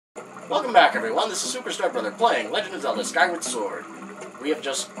Welcome back, everyone. This is Superstar Brother playing Legend of Zelda Skyward Sword. We have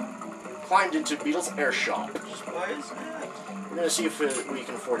just climbed into Beetle's air shop. Why is that? We're going to see if we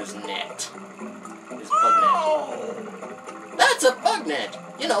can afford his net. His bug net. That's a bug net!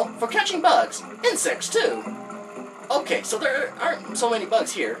 You know, for catching bugs. Insects, too. Okay, so there aren't so many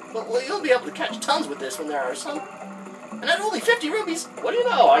bugs here, but you'll be able to catch tons with this when there are some. And at only 50 rubies, what do you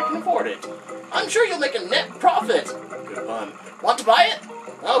know? I can afford it. I'm sure you'll make a net profit. Good pun. Want to buy it?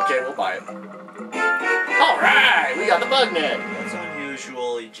 Okay, we'll buy it. Alright, we got the bug net. That's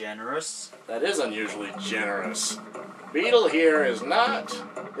unusually generous. That is unusually generous. Beetle here is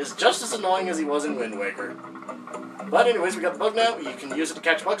just as annoying as he was in Wind Waker. But anyways, we got the bug net. You can use it to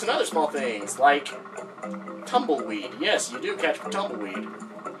catch bugs and other small things, like tumbleweed. Yes, you do catch tumbleweed.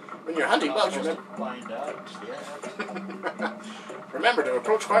 When you're hunting bugs, remember... Find out, yeah. Remember to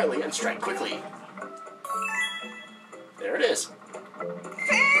approach quietly and strike quickly. There it is.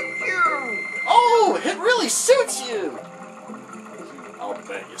 Thank you! Oh, it really suits you! I'll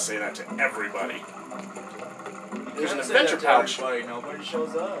bet you say that to everybody. There's an adventure pouch. Nobody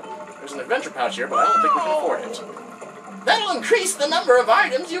shows up. There's an adventure pouch here, but I don't think we can afford it. That'll increase the number of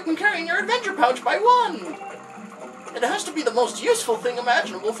items you can carry in your adventure pouch by 1. It has to be the most useful thing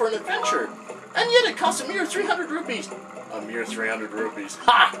imaginable for an adventure. And yet it costs a mere 300 rupees. A mere 300 rupees.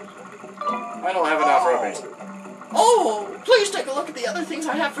 Ha! I don't have enough rupees. Oh, please take a look at the other things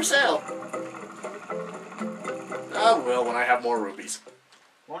I have for sale. I will when I have more rupees.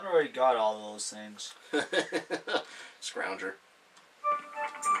 Wonder where he got all those things. Scrounger.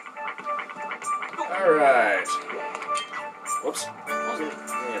 Alright. Whoops.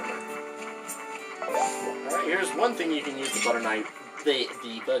 Alright, here's one thing you can use the the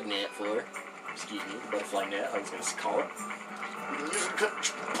bug net for. Excuse me, the butterfly net, I was going to call it. You can use it to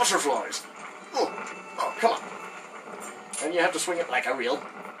catch butterflies. Oh, come on. And you have to swing it like a real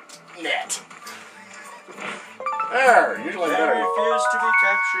net. There, usually better. They refuse to be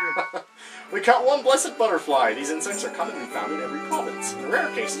captured. We caught one blessed butterfly. These insects are commonly found in every province. In rare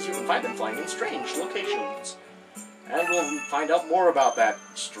cases, you can find them flying in strange locations. And we'll find out more about that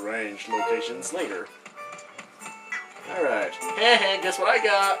strange locations later. Alright. Hey, guess what I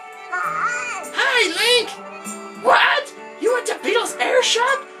got? Hi, Link! What? You went to Beetle's air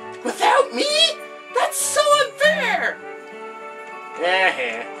shop? Without me? That's so unfair!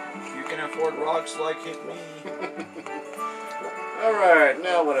 You can afford rocks like hit me. Alright,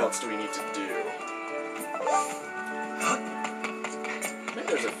 now what else do we need to do? I think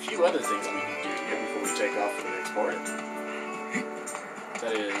there's a few other things we can do here before we take off for the next part.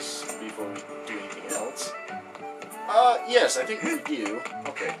 That is, before we do anything else. Yes, I think we do.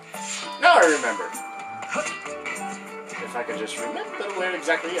 Okay. Now I remember. If I could just remember where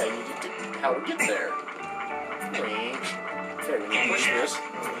exactly I needed to, how to get there. Range. Okay, we need to push this.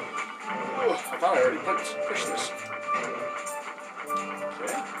 Oh, I thought I already pushed this.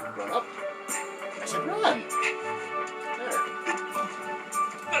 Okay, run up. I said run! There.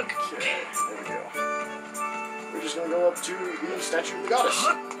 Okay, there we go. We're just gonna go up to the statue of the goddess.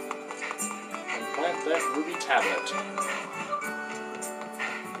 And plant that ruby tablet.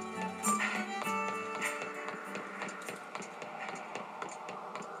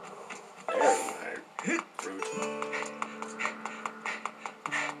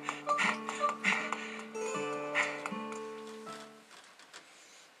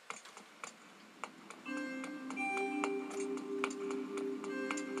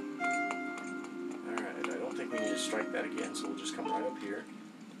 We need to strike that again, so we'll just come right up here.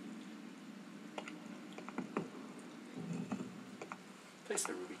 Place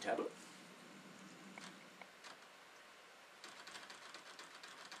the ruby tablet.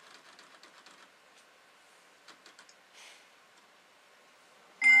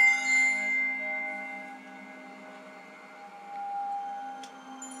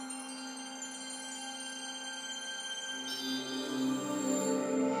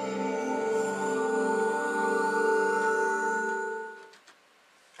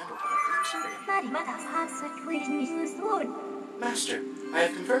 Master, I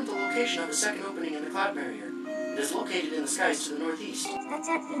have confirmed the location of the second opening in the cloud barrier. It is located in the skies to the northeast.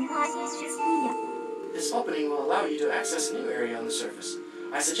 This opening will allow you to access a new area on the surface.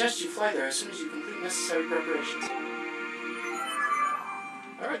 I suggest you fly there as soon as you complete necessary preparations.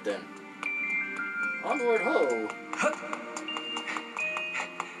 Alright then. Onward ho!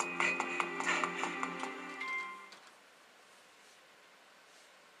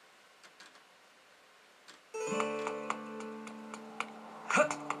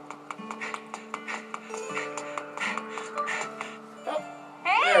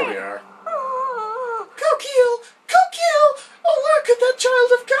 There we are. Kokil! Kokil! Oh, where could that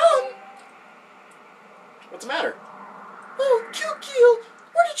child have gone? What's the matter? Oh, Kukil!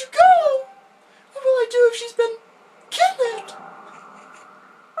 Where did you go? What will I do if she's been kidnapped?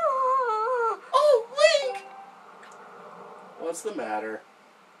 Oh, Link! What's the matter?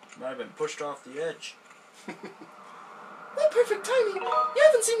 Might have been pushed off the edge. What perfect timing! You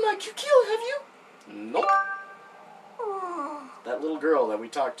haven't seen my Kukil, have you? Nope. That little girl that we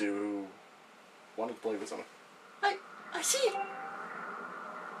talked to who wanted to play with someone. I see.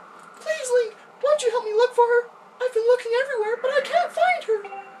 Please, Link, won't you help me look for her? I've been looking everywhere, but I can't find her.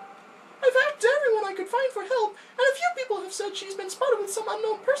 I've asked everyone I could find for help, and a few people have said she's been spotted with some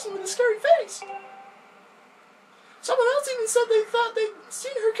unknown person with a scary face. Someone else even said they thought they'd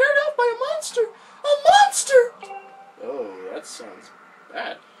seen her carried off by a monster. A monster! Oh, that sounds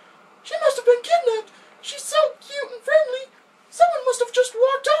bad. She must have been kidnapped. She's so cute and friendly. Someone must have just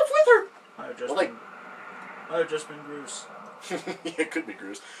walked off with her. Might have just been Bruce. Yeah, it could be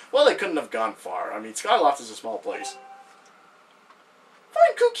Bruce. Well, they couldn't have gone far. I mean, Skyloft is a small place.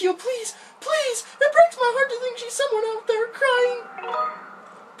 Find Kukio, please! Please! It breaks my heart to think she's someone out there crying.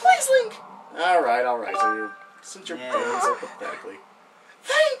 Please, Link! Alright. Since you're begging so pathetically.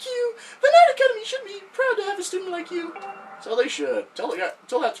 Thank you! The Night Academy should be proud to have a student like you. So they should. Tell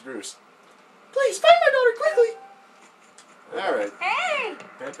that to Bruce. Please, find my daughter quickly! Alright. Hey!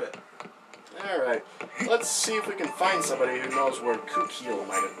 Pepe. Alright. Let's see if we can find somebody who knows where Kukio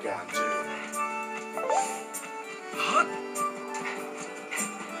might have gone to.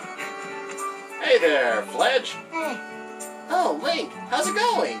 Hey there, Fledge! Hey. Oh, Link! How's it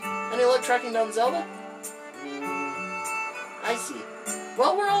going? Any luck tracking down Zelda? I see.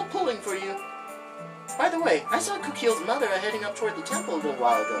 Well, we're all pulling for you. By the way, I saw Kukio's mother heading up toward the temple a little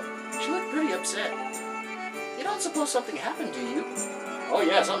while ago. She looked pretty upset. You don't suppose something happened, do you? Oh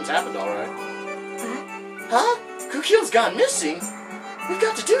yeah, something's happened, alright. Huh? Kukio's gone missing? We've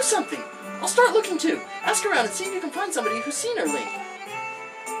got to do something. I'll start looking too. Ask around and see if you can find somebody who's seen her, Link.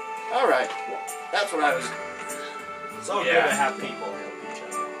 Alright. That's what I was... So good to have people help each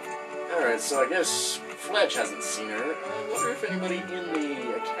other. Alright, so I guess Fledge hasn't seen her. I wonder if anybody in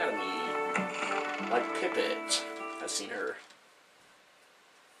the academy, like Pippet, has seen her.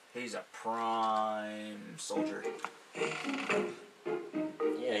 He's a prime soldier.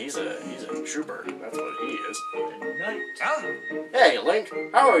 Yeah, he's a trooper. That's what he is. Good night. Hey, Link.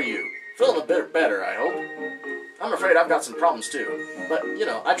 How are you? Feeling a bit better, I hope. I'm afraid I've got some problems too. But, you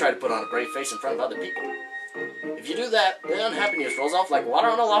know, I try to put on a brave face in front of other people. If you do that, the unhappiness rolls off like water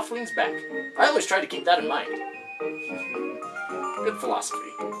on a loftwing's back. I always try to keep that in mind. Good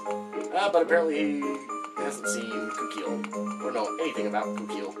philosophy. But apparently he hasn't seen Kukil, or know anything about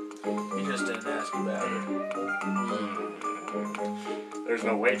Kukil. He just didn't ask about her. There's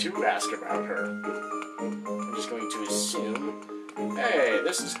no way to ask about her. I'm just going to assume... Hey,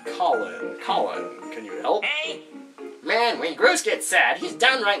 this is Colin. Colin, can you help? Hey! Man, when Groose gets sad, he's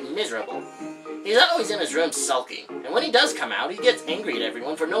downright miserable. He's always in his room sulking, and when he does come out, he gets angry at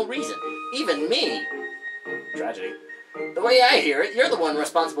everyone for no reason. Even me. Tragedy. The way I hear it, you're the one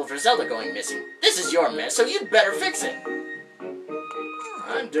responsible for Zelda going missing. This is your mess, so you'd better fix it.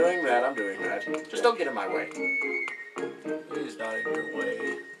 I'm doing that. Just don't get in my way. He's not in your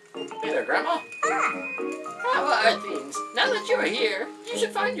way. Hey there, Grandma. How are things? Now that you're here, you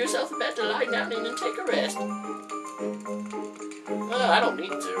should find yourself a bed to lie down in and take a rest. I don't need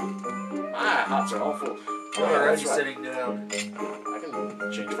to. My hots are all full. You're already sitting down. I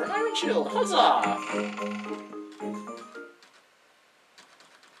can change for an iron shield. Huzzah!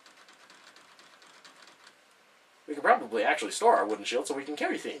 We could probably actually store our wooden shield so we can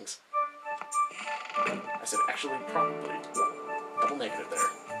carry things. I said actually probably. Double negative there.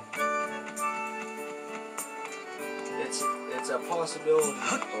 It's a possibility.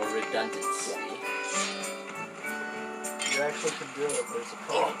 Or redundancy. You actually can do it, but it's a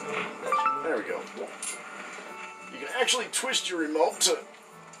possibility that you There we go. You can actually twist your remote to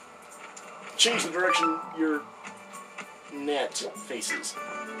change the direction your net faces,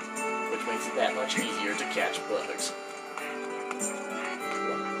 which makes it that much easier to catch bugs.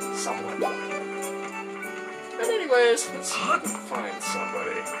 Somewhat. But anyways, let's see if we can find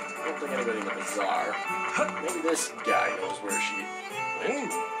somebody. I don't think anybody in the bazaar. Maybe this guy knows where she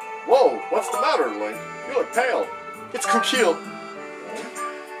went. Whoa, what's the matter, Link? You look pale. It's Kukil.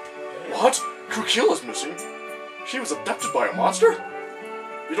 What? Kukil is missing? She was abducted by a monster?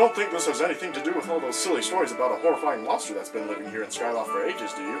 You don't think this has anything to do with all those silly stories about a horrifying monster that's been living here in Skyloft for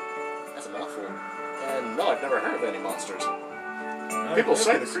ages, do you? That's a mouthful. And no, I've never heard of any monsters. People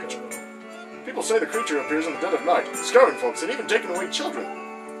say the creature appears in the dead of night, scaring folks and even taking away children.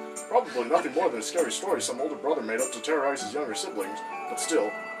 Probably nothing more than a scary story some older brother made up to terrorize his younger siblings, but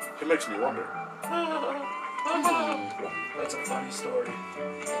still, it makes me wonder. That's a funny story.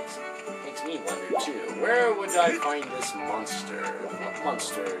 Makes me wonder too. Where would I find this monster? What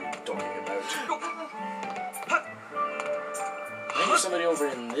monster are you talking about? Maybe somebody over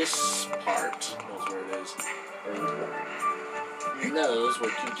in this part knows where it is. Or knows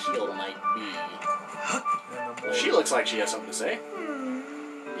where Kikil might be. She looks like she has something to say.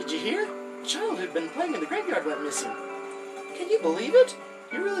 Did you hear? A child who'd been playing in the graveyard went missing. Can you believe it?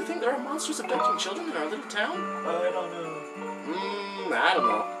 You really think there are monsters abducting children in our little town? I don't know. I don't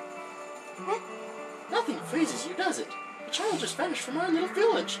know. Nothing freezes you, does it? The child just vanished from our little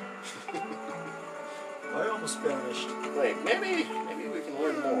village. I almost finished. Wait, maybe we can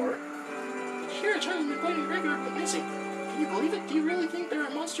learn more. Did you hear a child who'd been playing in the graveyard went missing? Can you believe it? Do you really think there are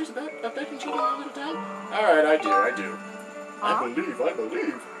monsters abducting children in our little town? Alright, I do. I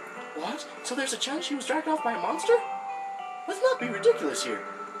believe. What? So there's a chance she was dragged off by a monster? Let's not be ridiculous here.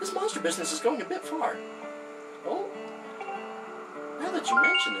 This monster business is going a bit far. Oh? Now that you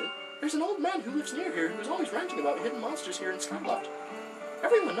mention it, there's an old man who lives near here who's always ranting about hidden monsters here in Skyward.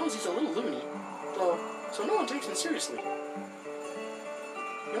 Everyone knows he's a little loony, though, so no one takes him seriously.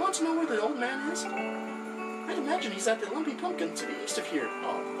 You want to know where the old man is? I'd imagine he's at the Lumpy Pumpkin to the east of here.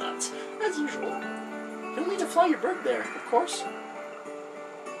 Oh, nuts. As usual. You'll need to fly your bird there, of course.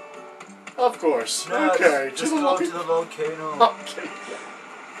 Of course. Nuts. Okay, Just go to the volcano. Okay.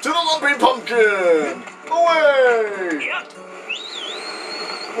 To the Lumpy Pumpkin! Away! Yep.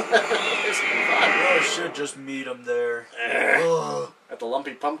 This will be fun. I should just meet him there. At the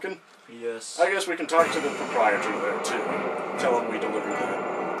Lumpy Pumpkin? Yes. I guess we can talk to the proprietor there, too. Tell him we delivered that.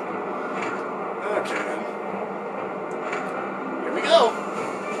 Okay, then. Here we go!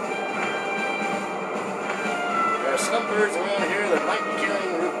 There are some birds around here that might be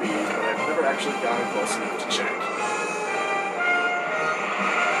carrying rupees, but I've never actually gotten close enough to check.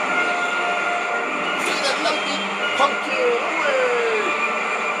 To the Lumpy Pumpkin! Away!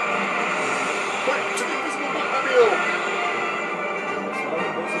 Quick, to the invisible bookmobile! It's not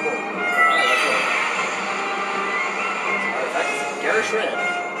invisible. Garish red.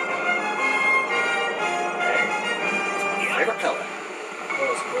 Hey, it's my favorite color. That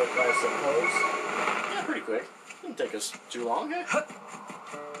was quick, I suppose. Yeah, pretty quick. Didn't take us too long, eh?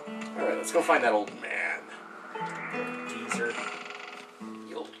 Alright, let's go find that old man. Geezer.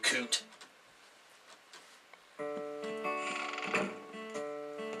 The old coot.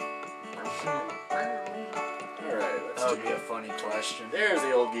 Alright, let's That do would be a funny question. There's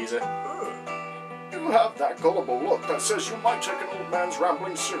the old geezer. You have that gullible look that says you might take an old man's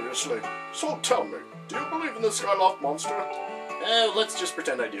rambling seriously. So tell me, do you believe in the Skyloft monster? Let's just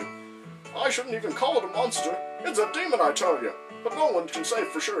pretend I do. I shouldn't even call it a monster. It's a demon, I tell you. But no one can say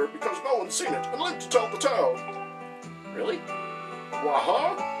for sure because no one's seen it and lived to tell the tale. Really?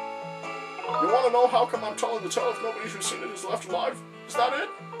 Wah-huh? You want to know how come I'm telling the tale if nobody who's seen it is left alive? Is that it?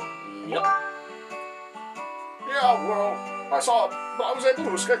 Yep. Yeah, well, I saw it, but I was able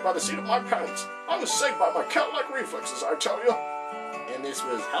to escape by the seat of my pants. I was saved by my cat-like reflexes, I tell you. And this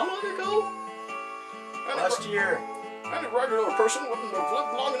was how long ago? Last year. Any regular person wouldn't have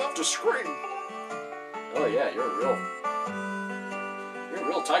lived long enough to scream. Oh yeah, you're a real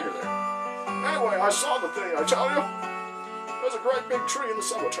tiger there. Anyway, I saw the thing, I tell you. There's a great big tree in the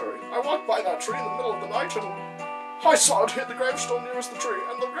cemetery. I walked by that tree in the middle of the night and I saw it hit the gravestone nearest the tree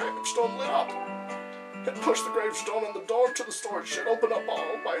and the gravestone lit up. It pushed the gravestone and the door to the storage shed opened up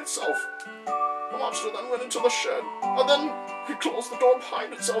all by itself. The monster then went into the shed, and then he closed the door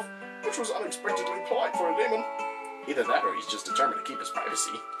behind itself, which was unexpectedly polite for a demon. Either that or he's just determined to keep his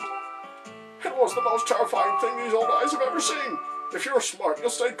privacy. It was the most terrifying thing these old eyes have ever seen. If you're smart,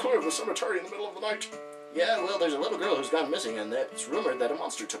 you'll stay clear of the cemetery in the middle of the night. Yeah, well, there's a little girl who's gone missing, and it's rumored that a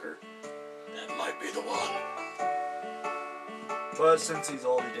monster took her. That might be the one. But since he's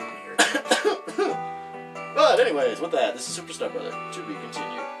old, he didn't hear it. But anyways, with that, this is Superstar Brother. To be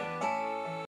continued.